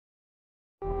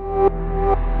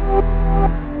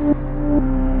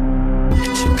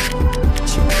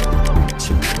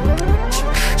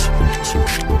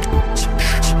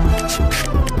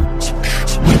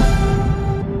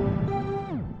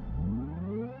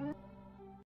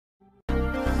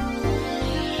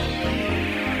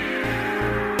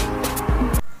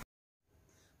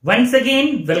Once again,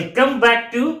 welcome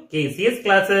back to KCS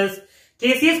classes.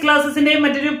 KCS classes in a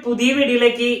പുതിയ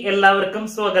വീഡിയോയിലേക്ക് എല്ലാവർക്കും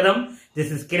സ്വാഗതം. This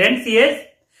is Kiran CS,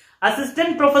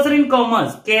 Assistant Professor in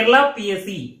Commerce, Kerala PSC,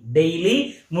 Daily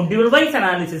Module Wise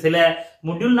Analysis,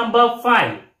 Module number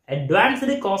 5,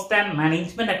 Advanced Cost and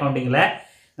Management Accounting.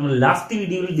 We last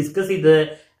video will discuss the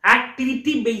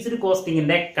Activity Based Costing in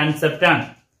the concept.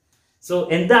 So,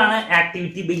 എന്താണ്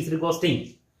Activity Based Costing?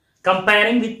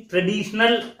 Comparing with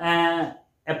traditional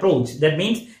approach. That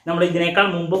means, we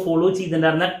follow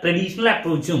the traditional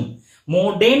approach.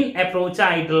 Modern approach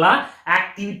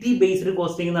activity based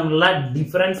costing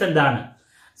difference.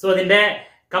 So, the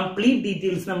complete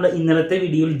details in the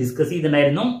video will discuss.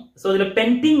 So, the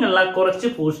pending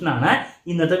portion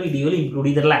in the video will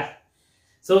include.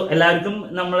 So,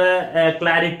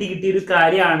 clarity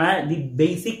the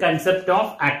basic concept of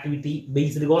activity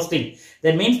based costing.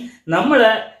 That means,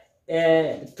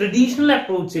 traditional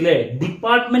approach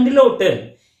department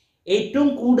ഏറ്റവും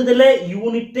കൂടുതൽ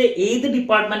unit ഏത്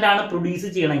department ആണ് produce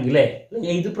ചെയ്യണമെങ്കിൽ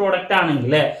ഏത് product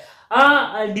ആണെങ്കിൽ ആ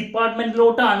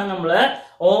ഡിപ്പാർട്ട്മെന്റിലോട്ടാണ് നമ്മൾ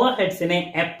over ഹെഡ്സിനെ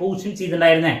apportion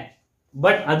ചെയ്തിട്ടുണ്ടായിരുന്നത്.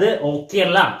 ബട്ട് അത് ഓക്കെ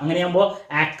അല്ല. അങ്ങനെയാകുമ്പോൾ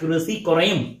ആക്യുറസി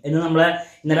കുറയും എന്ന് നമ്മൾ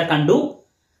ഇന്നലെ കണ്ടു.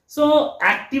 So,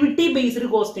 activity based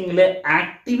costing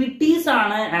activities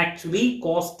ആണ് ആക്ച്വലി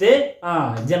കോസ്റ്റ്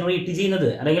ജനറേറ്റ് ചെയ്യുന്നത്,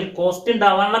 അല്ലെങ്കിൽ കോസ്റ്റ്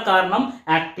ഉണ്ടാവാനുള്ള കാരണം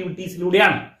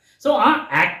ആക്ടിവിറ്റീസിലൂടെയാണ്. സോ ആ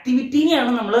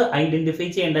ആക്ടിവിറ്റിനെയാണ് നമ്മൾ ഐഡന്റിഫൈ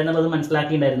ചെയ്യേണ്ടത് എന്നുള്ളത്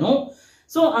മനസ്സിലാക്കിയിട്ടുണ്ടായിരുന്നു.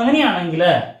 സോ അങ്ങനെയാണെങ്കിൽ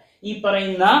ഈ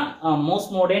പറയുന്ന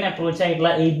മോസ്റ്റ് മോഡേൺ അപ്രോച്ച്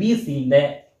ആയിട്ടുള്ള ABCന്റെ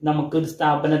നമുക്ക് ഒരു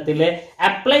സ്ഥാപനത്തിൽ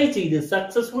അപ്ലൈ ചെയ്ത്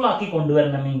സക്സസ്ഫുൾ ആക്കി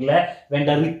കൊണ്ടുവരണമെങ്കിൽ വേണ്ട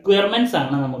റിക്വയർമെന്റ്സ്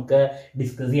ആണ് നമുക്ക്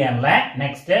ഡിസ്കസ് ചെയ്യാനുള്ള.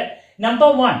 നെക്സ്റ്റ് നമ്പർ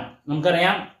 1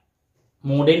 നമുക്കറിയാം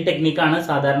modern technique ആണ്,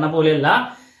 സാധാരണ പോലെയല്ല.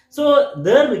 So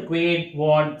there required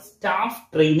what staff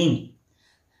training.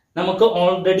 നമുക്ക്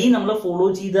ഓൾറെഡി നമ്മൾ ഫോളോ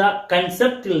ചെയ്ത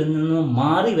കൺസെപ്റ്റിൽ നിന്ന്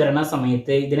മാറി വരുന്ന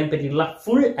സമയത്ത് ഇതിനെ പറ്റിയുള്ള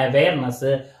ഫുൾ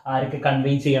അവയർനെസ് ആർക്ക്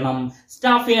കൺവേ ചെയ്യണം?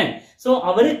 സ്റ്റാഫിന്. സോ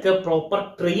അവർക്ക് പ്രോപ്പർ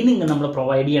ട്രെയിനിങ് നമ്മൾ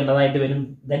പ്രൊവൈഡ് ചെയ്യേണ്ടതായിട്ട് വരും.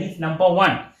 That is number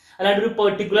 1. അല്ലാണ്ട് ഒരു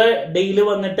പെർട്ടിക്കുലർ ഡേയിൽ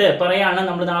വന്നിട്ട് പറയാണ്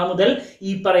നമ്മൾ നാളെ മുതൽ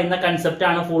ഈ പറയുന്ന കൺസെപ്റ്റ്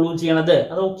ആണ് ഫോളോ ചെയ്യണത്,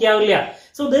 അത് ഓക്കെ ആവില്ല.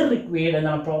 സോ ദർ റിക്വയർഡ്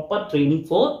എന്താണ് proper training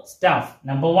for staff.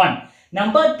 Number 1.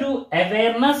 Number 2,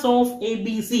 awareness of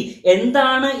ABC.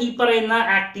 എന്താണ് ഈ പറയുന്ന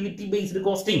ആക്ടിവിറ്റി ബേസ്ഡ്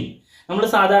കോസ്റ്റിംഗ്? നമ്മൾ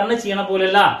സാധാരണ ചെയ്യണ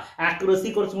പോലെയല്ല, ആക്യുറസി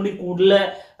കുറച്ചും കൂടി കൂടുതൽ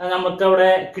നമുക്ക്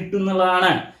അവിടെ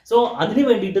കിട്ടുന്നതാണ്. സോ അതിന്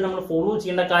വേണ്ടിയിട്ട് നമ്മൾ ഫോളോ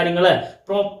ചെയ്യേണ്ട കാര്യങ്ങൾ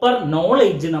പ്രോപ്പർ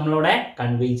നോളേജ് നമ്മളവിടെ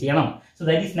കൺവേ ചെയ്യണം. So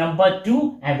that is number 2,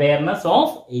 awareness of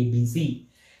ABC.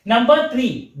 Number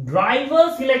 3, driver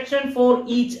selection for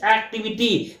each activity.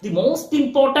 The most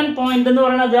important point എന്ന്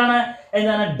പറയുന്നത് എന്താണ്?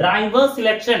 Driver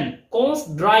selection.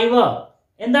 കോസ്റ്റ് ഡ്രൈവർ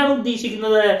എന്താണ്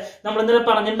ഉദ്ദേശിക്കുന്നത്? നമ്മൾ ഇന്നലെ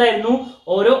പറഞ്ഞിട്ടുണ്ടായിരുന്നു,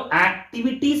 ഓരോ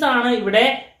ആക്ടിവിറ്റീസ് ആണ് ഇവിടെ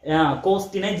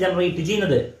കോസ്റ്റിനെ ജനറേറ്റ്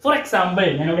ചെയ്യുന്നത്. ഫോർ എക്സാമ്പിൾ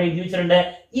ഞാൻ ഇവിടെ എഴുതി വെച്ചിട്ടുണ്ട്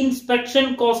ഇൻസ്പെക്ഷൻ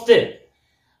കോസ്റ്റ്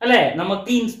അല്ലെ.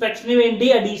 നമുക്ക് ഇൻസ്പെക്ഷന് വേണ്ടി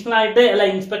അഡീഷണൽ ആയിട്ട്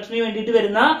ഇൻസ്പെക്ഷന് വേണ്ടിയിട്ട്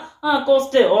വരുന്ന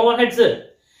കോസ്റ്റ്, ഓവർ ഹെഡ്സ്.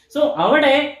 സോ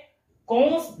അവിടെ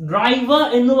കോസ്റ്റ് ഡ്രൈവർ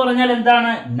എന്ന് പറഞ്ഞാൽ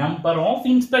എന്താണ്? Number of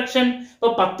inspection. ഇപ്പൊ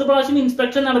 10 പ്രാവശ്യം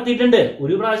ഇൻസ്പെക്ഷൻ നടത്തിയിട്ടുണ്ട്,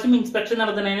 ഒരു പ്രാവശ്യം ഇൻസ്പെക്ഷൻ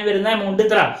നടത്തുന്നതിന് വരുന്ന എമൗണ്ട്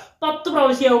ഇത്ര. 10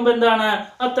 പ്രാവശ്യം ആവുമ്പോ എന്താണ്?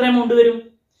 അത്ര എമൗണ്ട് വരും.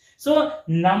 സോ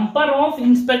നമ്പർ ഓഫ്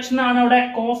ഇൻസ്പെക്ഷൻ ആണ് അവിടെ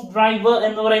കോസ്റ്റ് ഡ്രൈവർ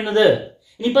എന്ന് പറയുന്നത്.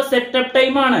 ഇനിയിപ്പോ സെറ്റപ്പ്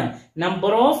ടൈം ആണ്,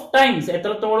 നമ്പർ ഓഫ് ടൈംസ്,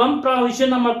 എത്രത്തോളം പ്രാവശ്യം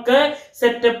നമുക്ക്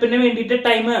സെറ്റപ്പിന് വേണ്ടിയിട്ട്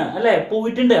ടൈം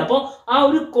പോയിട്ടുണ്ട്. അപ്പൊ ആ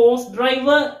ഒരു കോസ്റ്റ്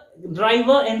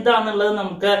ഡ്രൈവർ എന്താന്നുള്ളത്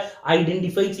നമുക്ക്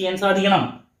ഐഡന്റിഫൈ ചെയ്യാൻ സാധിക്കണം.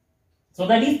 So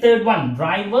that is third one,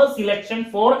 driver selection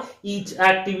for each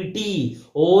activity.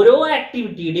 ഓരോ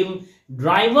ആക്ടിവിറ്റിയുടെയും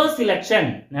ഡ്രൈവർ സെലക്ഷൻ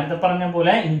നേരത്തെ പറഞ്ഞ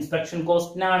പോലെ ഇൻസ്പെക്ഷൻ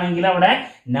കോസ്റ്റിനാണെങ്കിൽ അവിടെ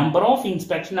നമ്പർ ഓഫ്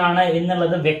ഇൻസ്പെക്ഷൻ ആണ്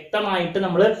എന്നുള്ളത് വ്യക്തമായിട്ട്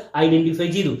നമ്മൾ ഐഡന്റിഫൈ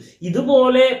ചെയ്തു.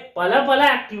 ഇതുപോലെ പല പല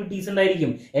ആക്ടിവിറ്റീസ്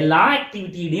ഉണ്ടായിരിക്കും. എല്ലാ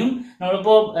ആക്ടിവിറ്റിയുടെയും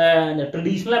നമ്മളിപ്പോ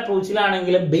ട്രഡീഷണൽ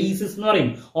അപ്രോച്ചിലാണെങ്കിൽ ബേസിസ് എന്ന് പറയും.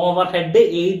 ഓവർ ഹെഡ്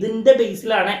ഏതിന്റെ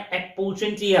ബേസിലാണ്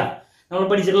അപ്പോർഷൻ ചെയ്യുക നമ്മൾ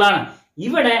പഠിച്ചിട്ടുള്ളതാണ്.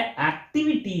 ഇവിടെ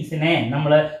ആക്ടിവിറ്റീസിനെ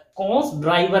നമ്മൾ കോസ്റ്റ്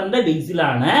ഡ്രൈവറിന്റെ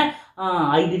ബേസിലാണ്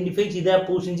ഐഡന്റിഫൈ ചെയ്ത്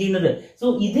അപ്പോർഷൻ ചെയ്യുന്നത്. സോ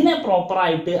ഇതിനെ പ്രോപ്പർ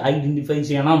ആയിട്ട് ഐഡന്റിഫൈ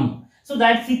ചെയ്യണം. So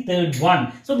that's the third one.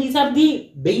 So these are the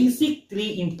basic 3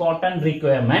 important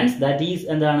requirements that is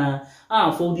എന്താണ്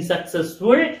for the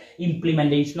successful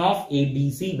implementation of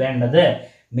ABC വേണ്ടത്.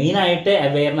 മെയിൻ ആയിട്ട്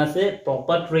അവയർനെസ്,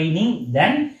 പ്രോപ്പർ ട്രെയിനിങ്,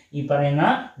 ദെൻ ഈ പറയുന്ന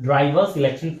driver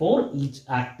selection for each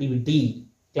activity.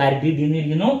 Clarity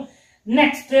കിട്ടിയിരിക്കുന്നു.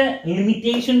 Next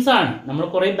limitations ആണ്. നമ്മൾ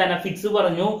കുറെ benefits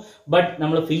പറഞ്ഞു, ബട്ട്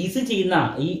നമ്മൾ ഫേസ് ചെയ്യുന്ന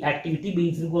ഈ ആക്ടിവിറ്റി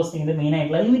ബേസ്ഡ് കോസ്റ്റിംഗിന്റെ മെയിൻ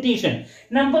ആയിട്ടുള്ള ലിമിറ്റേഷൻ.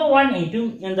 നമ്പർ 1 ഏറ്റവും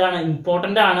എന്താണ്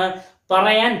ഇമ്പോർട്ടന്റ് ആണ്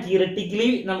പറയാൻ. തിയററ്റിക്കലി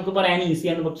നമുക്ക് പറയാൻ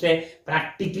ഈസിയാണ്, പക്ഷെ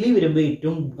പ്രാക്ടിക്കലി വരുമ്പോൾ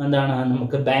ഏറ്റവും എന്താണ്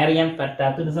നമുക്ക് ബെയർ ചെയ്യാൻ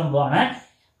പറ്റാത്തൊരു സംഭവമാണ്.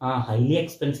 ഹൈലി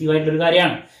എക്സ്പെൻസീവ് ആയിട്ടുള്ള ഒരു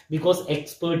കാര്യമാണ്. ബിക്കോസ്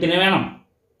എക്സ്പേർട്ടിനെ വേണം.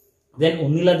 ദെൻ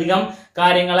ഒന്നിലധികം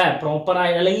കാര്യങ്ങളെ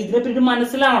പ്രോപ്പറായി അല്ലെങ്കിൽ ഇതിനെപ്പറ്റി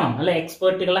മനസ്സിലാവണം അല്ലെ,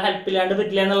 എക്സ്പേർട്ടുകളെ ഹെൽപ്പ് ഇല്ലാണ്ട്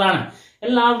പറ്റില്ല എന്നുള്ളതാണ്.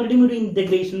 എല്ലാവരുടെയും ഒരു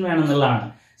ഇന്റഗ്രേഷൻ വേണം എന്നുള്ളതാണ്.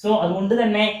 സോ അതുകൊണ്ട്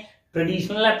തന്നെ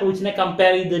ട്രഡീഷണൽ അപ്രോച്ചിനെ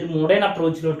കമ്പയർ ചെയ്ത് ഒരു മോഡേൺ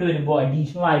അപ്രോച്ചിലോട്ട് വരുമ്പോൾ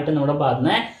അഡീഷണൽ ആയിട്ട് നമ്മുടെ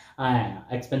ഭാഗത്ത്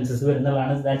എക്സ്പെൻസസ്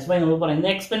വരുന്നതാണ്. ദാറ്റ്സ് വൈ നമ്മൾ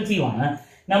പറയുന്നത് എക്സ്പെൻസീവ് ആണ്.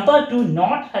 Number 2,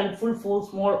 not helpful for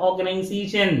small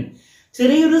organisation.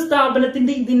 ചെറിയൊരു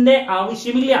സ്ഥാപനത്തിന്റെ ഇതിന്റെ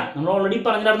ആവശ്യമില്ല. നമ്മൾ ഓൾറെഡി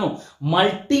പറഞ്ഞിരുന്നു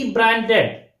മൾട്ടി ബ്രാൻഡഡ്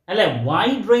അല്ലെ,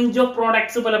 വൈഡ് റേഞ്ച് ഓഫ്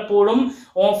പ്രോഡക്ട്സ് പലപ്പോഴും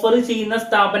ഓഫർ ചെയ്യുന്ന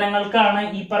സ്ഥാപനങ്ങൾക്കാണ്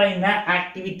ഈ പറയുന്ന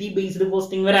ആക്ടിവിറ്റി ബേസ്ഡ്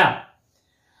കോസ്റ്റിംഗ് വരാ.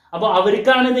 അപ്പൊ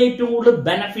അവർക്കാണ് ഇത് ഏറ്റവും കൂടുതൽ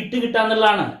ബെനഫിറ്റ്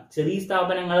കിട്ടാന്നുള്ളതാണ്. ചെറിയ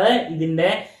സ്ഥാപനങ്ങള്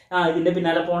ഇതിന്റെ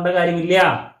പിന്നാലെ പോകേണ്ട കാര്യമില്ല.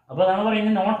 അപ്പൊ അതാണ്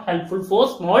പറയുന്നത് not helpful for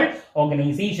small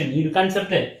organisation, ഈ ഒരു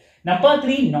concept. Number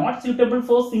 3, not suitable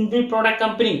for single product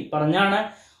company. പറഞ്ഞാണ്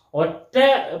ഒറ്റ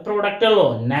പ്രോഡക്റ്റ് ഉള്ളൂ.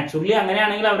 നാച്ചുറലി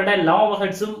അങ്ങനെയാണെങ്കിൽ അവരുടെ എല്ലാ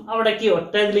ഓവർഹെഡ്സും അവിടേക്ക്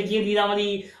ഒറ്റ ഇതിലേക്ക് എന്ത് ചെയ്താൽ മതി,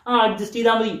 അഡ്ജസ്റ്റ്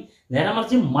ചെയ്താൽ മതി. നേരെ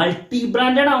മറിച്ച് മൾട്ടി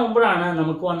ബ്രാൻഡഡ് ആവുമ്പോഴാണ്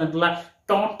നമുക്ക് വന്നിട്ടുള്ള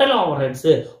ടോട്ടൽ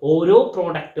ഓവർഹെഡ്സ് ഓരോ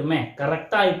പ്രോഡക്റ്റുമേ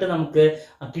കറക്റ്റ് ആയിട്ട് നമുക്ക്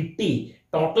കിട്ടി,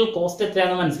 ടോട്ടൽ കോസ്റ്റ്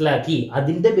എത്രയാണെന്ന് മനസ്സിലാക്കി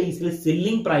അതിന്റെ ബേസിൽ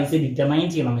സെല്ലിംഗ് പ്രൈസ് ഡിറ്റർമൈൻ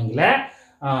ചെയ്യണമെങ്കിൽ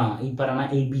ഈ പറയുന്ന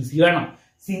ABC വേണം.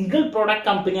 സിംഗിൾ പ്രോഡക്റ്റ്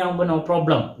കമ്പനി ആകുമ്പോൾ നോ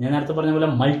പ്രോബ്ലം. ഞാൻ നേരത്തെ പറഞ്ഞ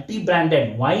പോലെ multi branded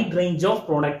wide range of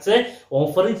products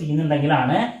offer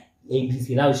ചെയ്യുന്നുണ്ടെങ്കിലാണ്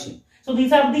ABCയുടെ ആവശ്യം. So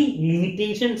these are the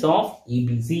limitations of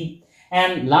ABC.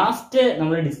 And last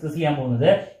നമ്മൾ ഡിസ്കസ് ചെയ്യാൻ പോകുന്നത്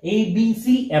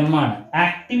ABCM ആണ്,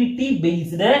 ആക്ടിവിറ്റി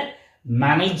ബേസ്ഡ്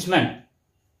മാനേജ്മെന്റ്.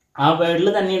 ആ വേർഡിൽ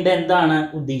തന്നെയുണ്ട് എന്താണ്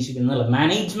ഉദ്ദേശിക്കുന്നത്,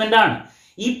 മാനേജ്മെന്റ് ആണ്.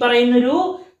 ഈ പറയുന്നൊരു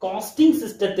കോസ്റ്റിംഗ്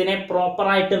സിസ്റ്റത്തിനെ പ്രോപ്പർ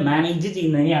ആയിട്ട് മാനേജ്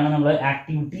ചെയ്യുന്നതിനെയാണ് നമ്മൾ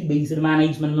ആക്ടിവിറ്റി ബേസ്ഡ്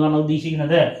മാനേജ്മെന്റ് എന്ന് പറഞ്ഞാൽ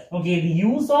ഉദ്ദേശിക്കുന്നത്. Okay, the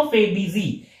use of ABC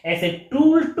as a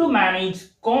tool to manage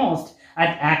cost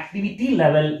at activity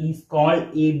level is called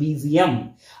ABCM.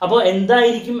 അപ്പോൾ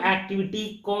എന്തായിരിക്കും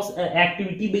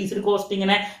ആക്ടിവിറ്റി ബേസ്ഡ്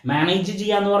കോസ്റ്റിങ്ങിനെ മാനേജ്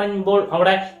ചെയ്യാന്ന് പറയുമ്പോൾ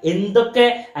അവിടെ എന്തൊക്കെ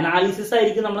അനാലിസിസ്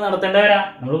ആയിരിക്കും നമ്മൾ നടത്തേണ്ടവരാ?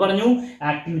 നമ്മൾ പറഞ്ഞു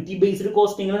ആക്ടിവിറ്റി ബേസ്ഡ്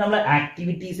കോസ്റ്റിങ്ങിൽ നമ്മൾ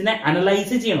ആക്ടിവിറ്റീസിനെ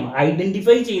അനലൈസ് ചെയ്യണം,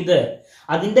 ഐഡന്റിഫൈ ചെയ്ത്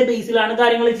അതിന്റെ ബേസിലാണ്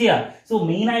കാര്യങ്ങൾ ചെയ്യുക. സോ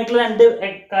മെയിൻ ആയിട്ടുള്ള 2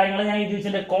 കാര്യങ്ങൾ ഞാൻ എഴുതി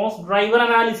വെച്ചിട്ടുണ്ട്. കോസ്റ്റ് ഡ്രൈവർ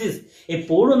അനാലിസിസ്,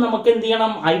 എപ്പോഴും നമുക്ക് എന്ത്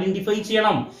ചെയ്യണം, ഐഡന്റിഫൈ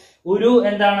ചെയ്യണം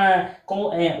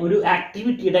ഒരു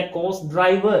ആക്ടിവിറ്റിയുടെ കോസ്റ്റ്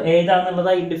ഡ്രൈവർ ഏതാണെന്നുള്ളത്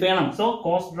ഐഡന്റിഫൈ ചെയ്യണം. So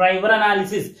cost driver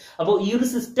analysis. അപ്പോൾ ഈ ഒരു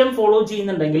സിസ്റ്റം ഫോളോ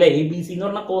ചെയ്യുന്നുണ്ടെങ്കിൽ, ABC എന്ന്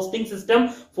പറഞ്ഞ കോസ്റ്റിംഗ് സിസ്റ്റം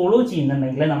ഫോളോ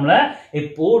ചെയ്യുന്നുണ്ടെങ്കിൽ നമ്മൾ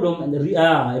എപ്പോഴും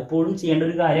ചെയ്യേണ്ട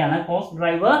ഒരു കാര്യമാണ് cost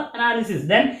driver analysis.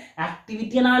 Then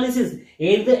activity analysis,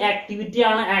 ഏത് ആക്ടിവിറ്റി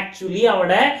ആണ് ആക്ച്വലി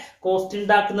അവിടെ കോസ്റ്റ്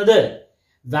ഉണ്ടാക്കുന്നത്,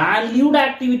 വാല്യൂഡ്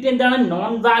ആക്ടിവിറ്റി എന്താണ്,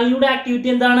 നോൺ വാല്യൂഡ് ആക്ടിവിറ്റി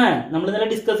എന്താണ്, നമ്മൾ ഇന്നലെ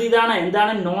ഡിസ്കസ് ചെയ്താണ്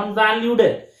എന്താണ് നോൺ വാല്യൂഡ്.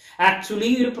 ആക്ച്വലി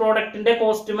ഒരു പ്രോഡക്റ്റിന്റെ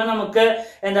കോസ്റ്റുമേ നമുക്ക്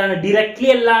എന്താണ് ഡയറക്ട്ലി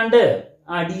അല്ലാണ്ട്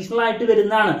അഡീഷണൽ ആയിട്ട്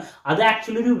വരുന്നതാണ്. അത്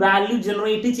ആക്ച്വലി ഒരു വാല്യൂ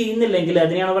ജനറേറ്റ് ചെയ്യുന്നില്ലെങ്കിൽ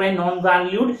അതിനെയാണ് പറയുന്നത് non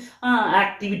valued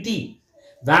activity.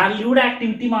 Valued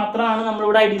activity മാത്രമാണ്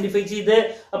നമ്മളിവിടെ ഐഡന്റിഫൈ ചെയ്ത്,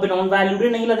 അപ്പൊ നോൺ വാല്യൂഡ്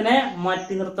ഉണ്ടെങ്കിൽ അതിനെ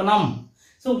മാറ്റി നിർത്തണം.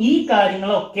 സോ ഈ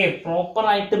കാര്യങ്ങളൊക്കെ പ്രോപ്പർ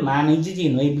ആയിട്ട് മാനേജ്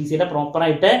ചെയ്യുന്നു, ABCയുടെ പ്രോപ്പർ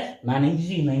ആയിട്ട് മാനേജ്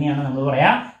ചെയ്യുന്നതിനെയാണ് നമ്മൾ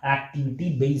പറയാ ആക്ടിവിറ്റി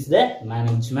ബേസ്ഡ്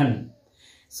മാനേജ്മെന്റ്.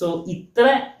 സോ ഇത്ര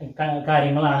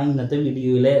കാര്യങ്ങളാണ് ഇന്നത്തെ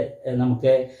വീഡിയോയിൽ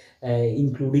നമുക്ക്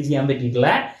ഇൻക്ലൂഡ് ചെയ്യാൻ പറ്റിയിട്ടുള്ള.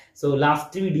 സോ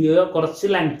ലാസ്റ്റ് വീഡിയോ കുറച്ച്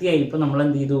ലെങ്തി ആയി, ഇപ്പൊ നമ്മൾ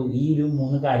എന്ത് ചെയ്തു, ഈ ഒരു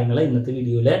 3 കാര്യങ്ങൾ ഇന്നത്തെ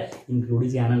വീഡിയോയിൽ ഇൻക്ലൂഡ്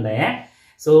ചെയ്യാനുണ്ടായേ.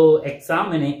 സോ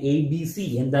എക്സാമിന് ABC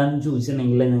എന്താണെന്ന്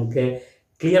ചോദിച്ചിട്ടുണ്ടെങ്കിൽ നിങ്ങൾക്ക്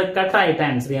ക്ലിയർ കട്ട് ആയിട്ട്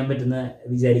ആൻസർ ചെയ്യാൻ പറ്റുന്ന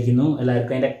വിചാരിക്കുന്നു.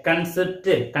 എല്ലാവർക്കും അതിന്റെ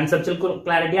കൺസെപ്ച്വൽ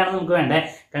ക്ലാരിറ്റി ആണ് നമുക്ക് വേണ്ടത്.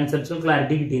 കൺസെപ്ച്വൽ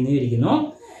ക്ലാരിറ്റി കിട്ടിയെന്ന് വിചാരിക്കുന്നു.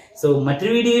 സോ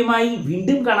മറ്റൊരു വീഡിയോയുമായി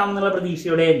വീണ്ടും കാണാമെന്നുള്ള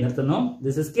പ്രതീക്ഷയോടെ നിർത്തുന്നു.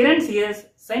 This is Kiran CS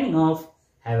signing off.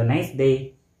 Have a nice day.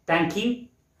 Thank you.